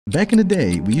Back in the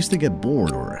day, we used to get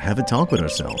bored or have a talk with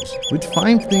ourselves. We'd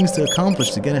find things to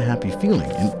accomplish to get a happy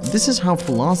feeling, and this is how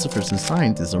philosophers and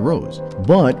scientists arose.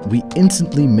 But we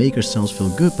instantly make ourselves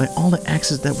feel good by all the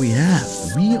access that we have.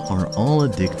 We are all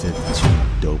addicted to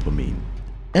dopamine.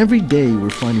 Every day, we're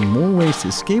finding more ways to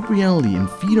escape reality and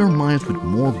feed our minds with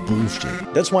more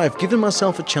bullshit. That's why I've given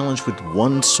myself a challenge with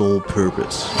one sole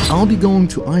purpose. I'll be going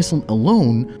to Iceland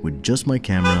alone with just my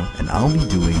camera, and I'll be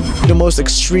doing the most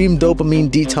extreme dopamine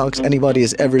detox anybody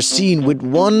has ever seen with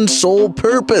one sole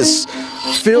purpose.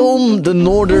 Film the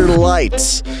Northern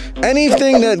Lights.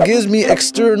 Anything that gives me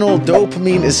external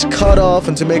dopamine is cut off,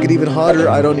 and to make it even harder,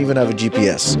 I don't even have a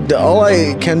GPS. All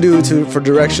I can do for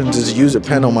directions is use a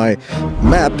pen on my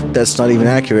map that's not even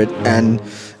accurate and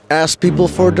ask people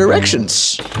for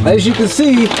directions. As you can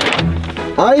see,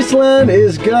 Iceland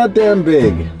is goddamn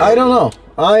big. I don't know.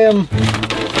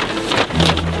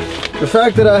 The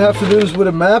fact that I have to do this with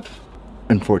a map,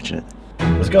 unfortunate.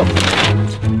 Let's go.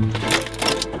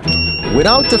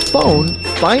 Without the phone,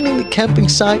 finding the camping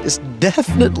site is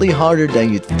definitely harder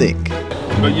than you'd think.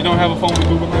 But you don't have a phone with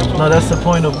Google Maps? No, that's the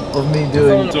point of me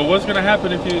doing. So what's gonna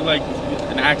happen if you, like,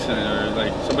 an accident or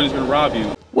like somebody's gonna rob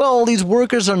you? Well, these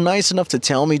workers are nice enough to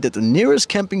tell me that the nearest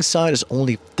camping site is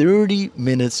only 30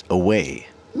 minutes away.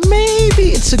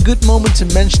 Maybe it's a good moment to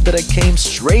mention that I came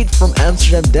straight from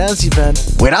Amsterdam dance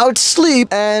event without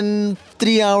sleep and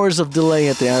 3 hours of delay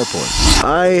at the airport.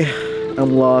 I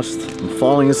am lost. I'm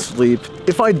falling asleep.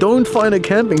 If I don't find a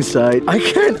camping site,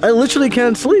 I literally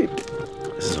can't sleep.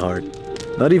 This is hard.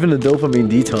 Not even a dopamine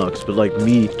detox, but like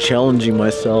me challenging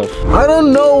myself. I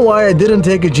don't know why I didn't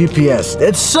take a GPS.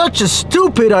 It's such a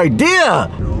stupid idea!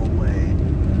 No way.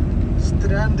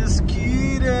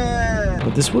 Strandeskiren.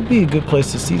 But this would be a good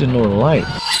place to see the Northern Light.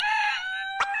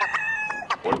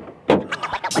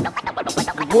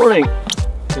 Good morning.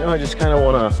 You know, I just kind of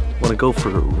wanna go for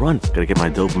a run. Gotta get my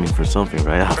dopamine for something,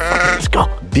 right? Let's go.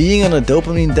 Being on a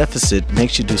dopamine deficit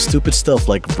makes you do stupid stuff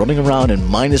like running around in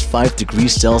 -5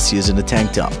 degrees Celsius in a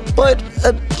tank top. But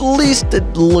at least it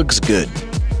looks good.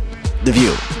 The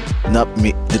view, not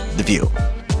me. The view.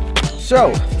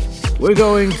 So, we're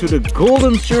going to the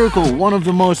Golden Circle, one of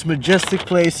the most majestic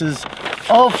places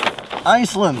of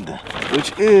Iceland,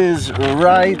 which is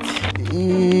right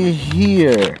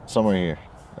here, somewhere here.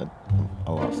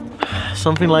 I lost.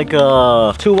 Something like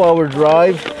a 2-hour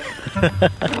drive.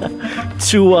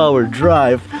 2-hour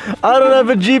drive. I don't have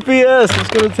a GPS. It's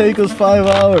gonna take us 5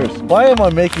 hours. Why am I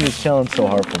making this challenge so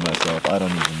hard for myself? I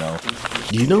don't even know.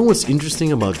 Do you know what's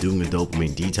interesting about doing a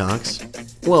dopamine detox?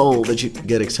 Well, that you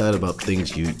get excited about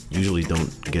things you usually don't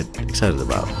get excited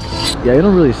about. Yeah, you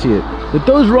don't really see it. But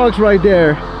those rocks right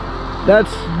there,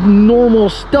 that's normal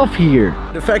stuff here.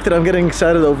 The fact that I'm getting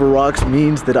excited over rocks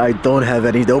means that I don't have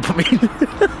any dopamine.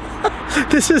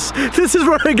 This is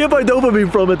where I get my dopamine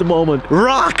from at the moment.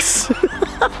 Rocks!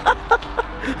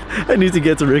 I need to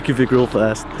get to Reykjavik real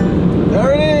fast.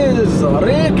 There it is!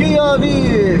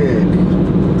 Reykjavik!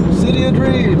 City of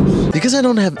Dreams. Because I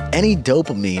don't have any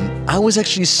dopamine, I was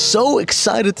actually so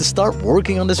excited to start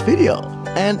working on this video.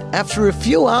 And after a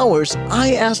few hours,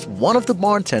 I asked one of the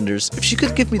bartenders if she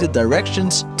could give me the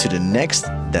directions to the next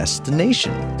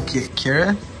destination.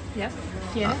 Kira? Yep.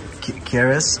 Yeah.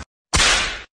 Kiris?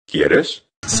 ¿Quieres?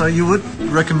 So you would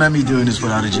recommend me doing this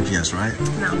without a GPS, right?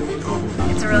 No.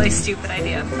 It's a really stupid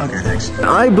idea. Okay, thanks.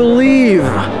 I believe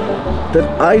that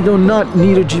I do not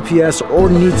need a GPS or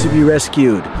need to be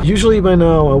rescued. Usually by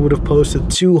now I would have posted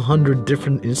 200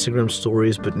 different Instagram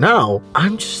stories, but now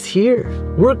I'm just here.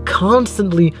 We're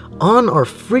constantly on our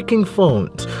freaking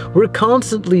phones. We're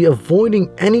constantly avoiding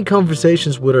any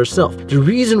conversations with ourselves. The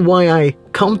reason why I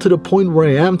come to the point where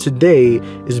I am today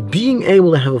is being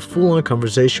able to have a full-on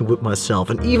conversation with myself.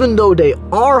 And even though they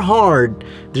are hard,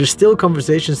 there's still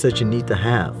conversations that you need to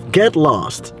have. Get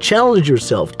lost, challenge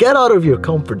yourself, get out of your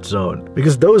comfort zone,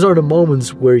 because those are the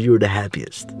moments where you're the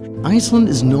happiest. Iceland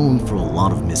is known for a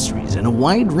lot of mysteries and a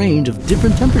wide range of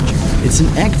different temperatures. It's an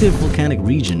active volcanic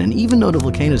region, and even though the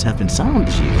volcanoes have been silent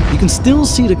this year, you can still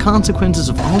see the consequences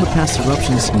of all the past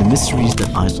eruptions and the mysteries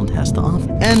that Iceland has to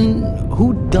offer. And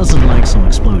who doesn't like some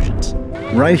explosions?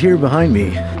 Right here behind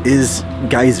me is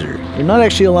Geyser. You're not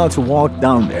actually allowed to walk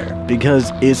down there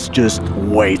because it's just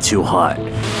way too hot.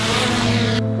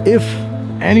 If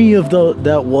any of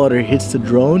that water hits the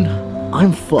drone,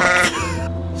 I'm fucked.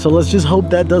 So let's just hope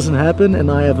that doesn't happen and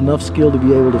I have enough skill to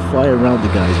be able to fly around the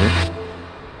geyser.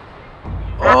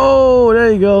 Oh,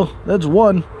 there you go. That's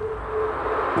one.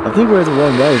 I think we're at the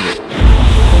wrong geyser.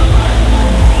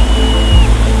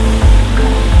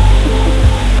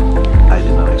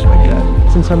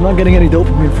 Since I'm not getting any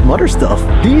dopamine from other stuff,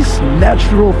 these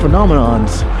natural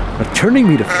phenomenons are turning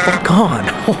me to fuck on.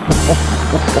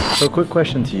 So quick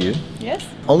question to you. Yes?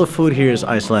 All the food here is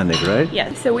Icelandic, right?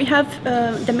 Yeah, so we have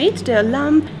the meat, the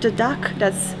lamb, the duck,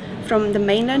 that's from the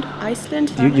mainland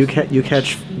Iceland. You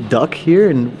catch duck here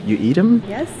and you eat them?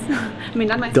 Yes. I mean,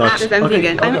 not myself, Ducks. because I'm Okay,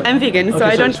 vegan. okay. I'm vegan, so Okay,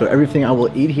 I don't... So everything I will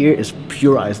eat here is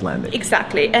pure Icelandic.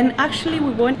 Exactly. And actually,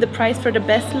 we won the prize for the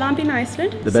best lamb in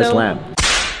Iceland. The best lamb.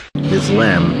 This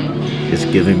lamb is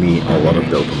giving me a lot of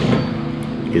dopamine.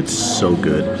 It's so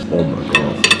good. Oh my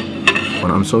god.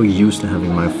 When I'm so used to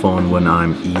having my phone when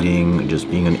I'm eating, just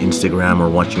being on Instagram or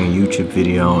watching a YouTube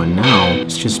video, and now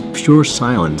it's just pure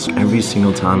silence. Every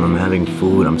single time I'm having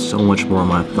food, I'm so much more in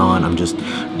my thought. I'm just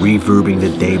reverbing the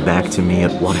day back to me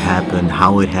at what happened,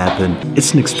 how it happened.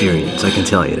 It's an experience, I can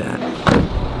tell you that.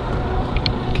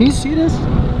 Can you see this?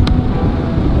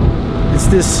 It's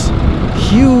this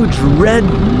huge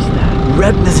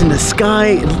redness in the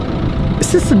sky.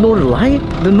 Is this the Northern Light?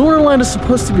 The Northern Light is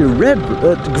supposed to be red,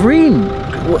 green.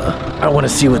 I want to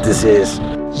see what this is.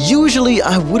 Usually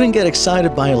I wouldn't get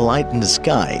excited by a light in the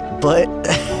sky, but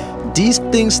these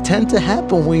things tend to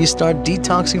happen when you start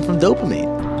detoxing from dopamine.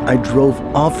 I drove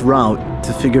off route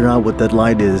to figure out what that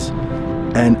light is,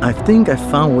 and I think I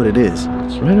found what it is.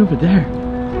 It's right over there.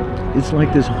 It's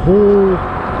like this whole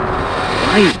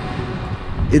light.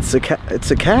 It's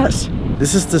a cast.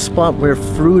 This is the spot where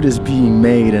fruit is being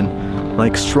made and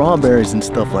like strawberries and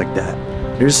stuff like that.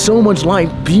 There's so much light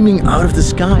beaming out of the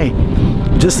sky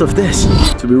just of this.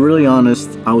 To be really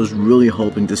honest, I was really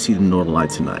hoping to see the Northern Light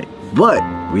tonight. But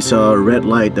we saw a red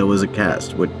light that was a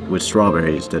cast with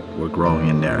strawberries that were growing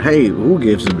in there. Hey, who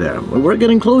gives them there? We're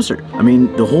getting closer. I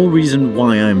mean, the whole reason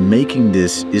why I'm making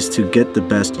this is to get the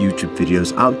best YouTube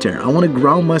videos out there. I want to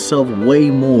ground myself way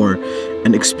more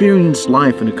and experience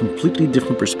life in a completely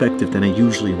different perspective than I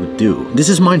usually would do. This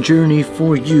is my journey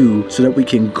for you so that we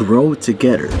can grow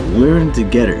together, learn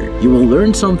together. You will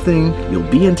learn something,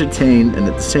 you'll be entertained, and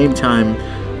at the same time,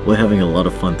 we're having a lot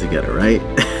of fun together, right?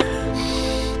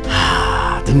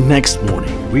 The next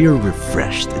morning, we are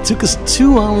refreshed. It took us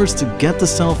 2 hours to get to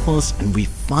Selfoss, and we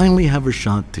finally have a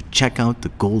shot to check out the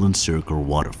Golden Circle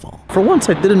waterfall. For once,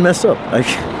 I didn't mess up.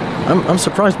 I'm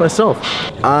surprised myself.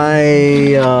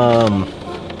 I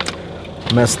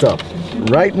messed up.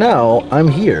 Right now, I'm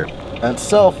here at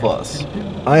Selfoss.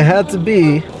 I had to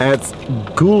be at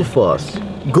Gullfoss.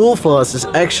 Gullfoss is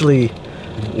actually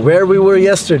where we were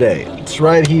yesterday. It's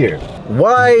right here.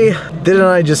 Why didn't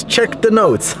I just check the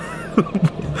notes?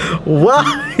 Why?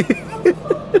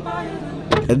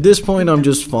 At this point, I'm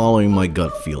just following my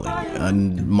gut feeling,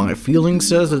 and my feeling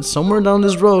says that somewhere down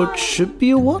this road should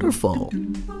be a waterfall.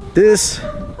 This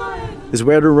is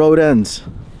where the road ends.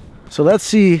 So let's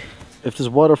see if this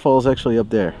waterfall is actually up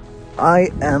there. I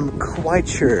am quite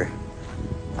sure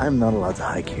I'm not allowed to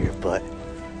hike here, but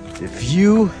the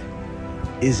view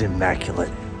is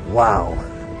immaculate. Wow.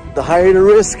 The higher the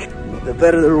risk, the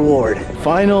better the reward.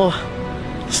 Final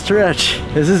stretch.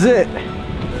 This is it.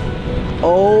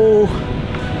 Oh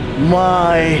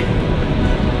my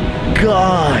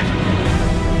God.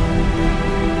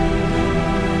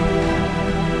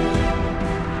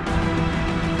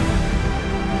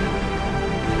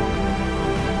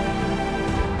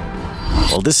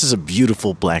 Well, this is a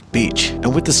beautiful black beach,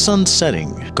 and with the sun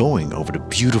setting, going over the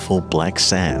beautiful black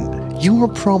sand, you are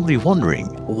probably wondering,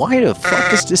 why the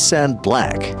fuck is this sand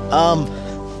black?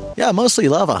 Yeah, mostly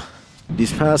lava.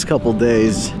 These past couple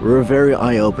days were a very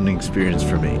eye-opening experience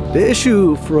for me. The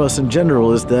issue for us in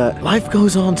general is that life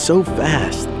goes on so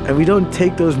fast, and we don't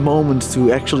take those moments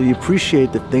to actually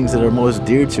appreciate the things that are most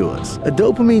dear to us. A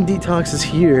dopamine detox is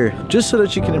here just so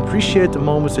that you can appreciate the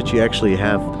moments that you actually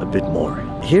have a bit more.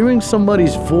 Hearing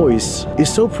somebody's voice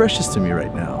is so precious to me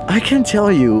right now. I can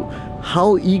tell you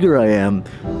how eager I am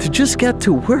to just get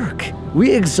to work.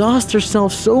 We exhaust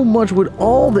ourselves so much with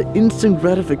all the instant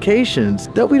gratifications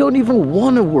that we don't even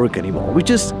want to work anymore. We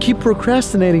just keep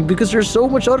procrastinating because there's so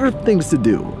much other things to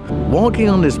do. Walking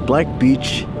on this black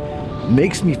beach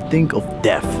makes me think of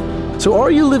death. So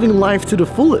are you living life to the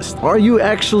fullest? Are you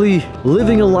actually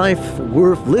living a life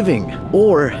worth living?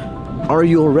 Or are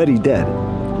you already dead?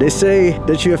 They say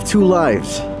that you have 2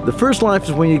 lives. The first life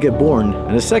is when you get born,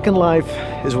 and the second life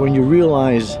is when you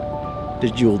realize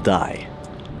that you'll die.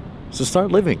 So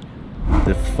start living.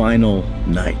 The final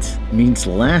night means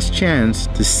last chance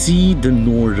to see the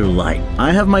Northern Light.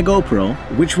 I have my GoPro,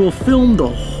 which will film the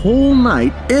whole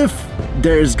night. If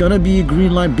there's gonna be a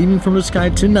green light beaming from the sky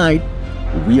tonight,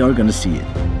 we are gonna see it.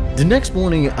 The next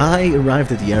morning, I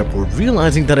arrived at the airport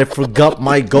realizing that I forgot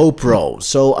my GoPro.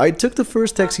 So I took the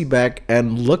first taxi back,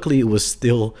 and luckily it was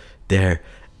still there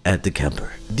at the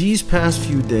camper. These past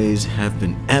few days have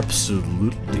been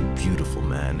absolutely beautiful,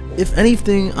 man. If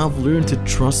anything, I've learned to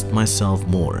trust myself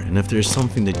more, and if there's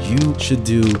something that you should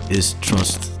do is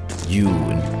trust you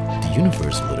and the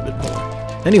universe a little bit more.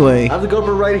 Anyway, I have the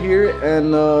GoPro right here,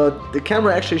 and the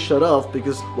camera actually shut off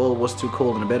because, well, it was too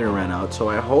cold and the battery ran out, so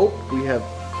I hope we have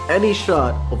any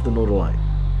shot of the Northern Light.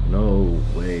 No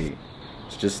way.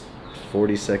 It's just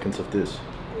 40 seconds of this.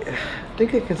 I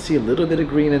think I can see a little bit of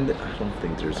green, and I don't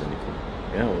think there's anything.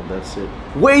 Yeah, well, that's it.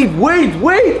 Wait,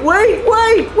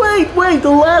 the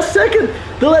last second,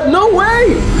 no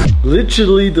way!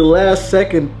 Literally the last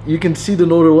second, you can see the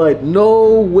Northern Light.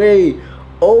 No way!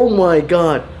 Oh my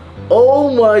god!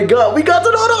 Oh my god! We got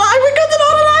the Northern Light!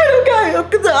 Okay,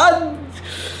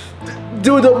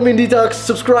 do a dopamine detox.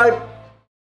 Subscribe.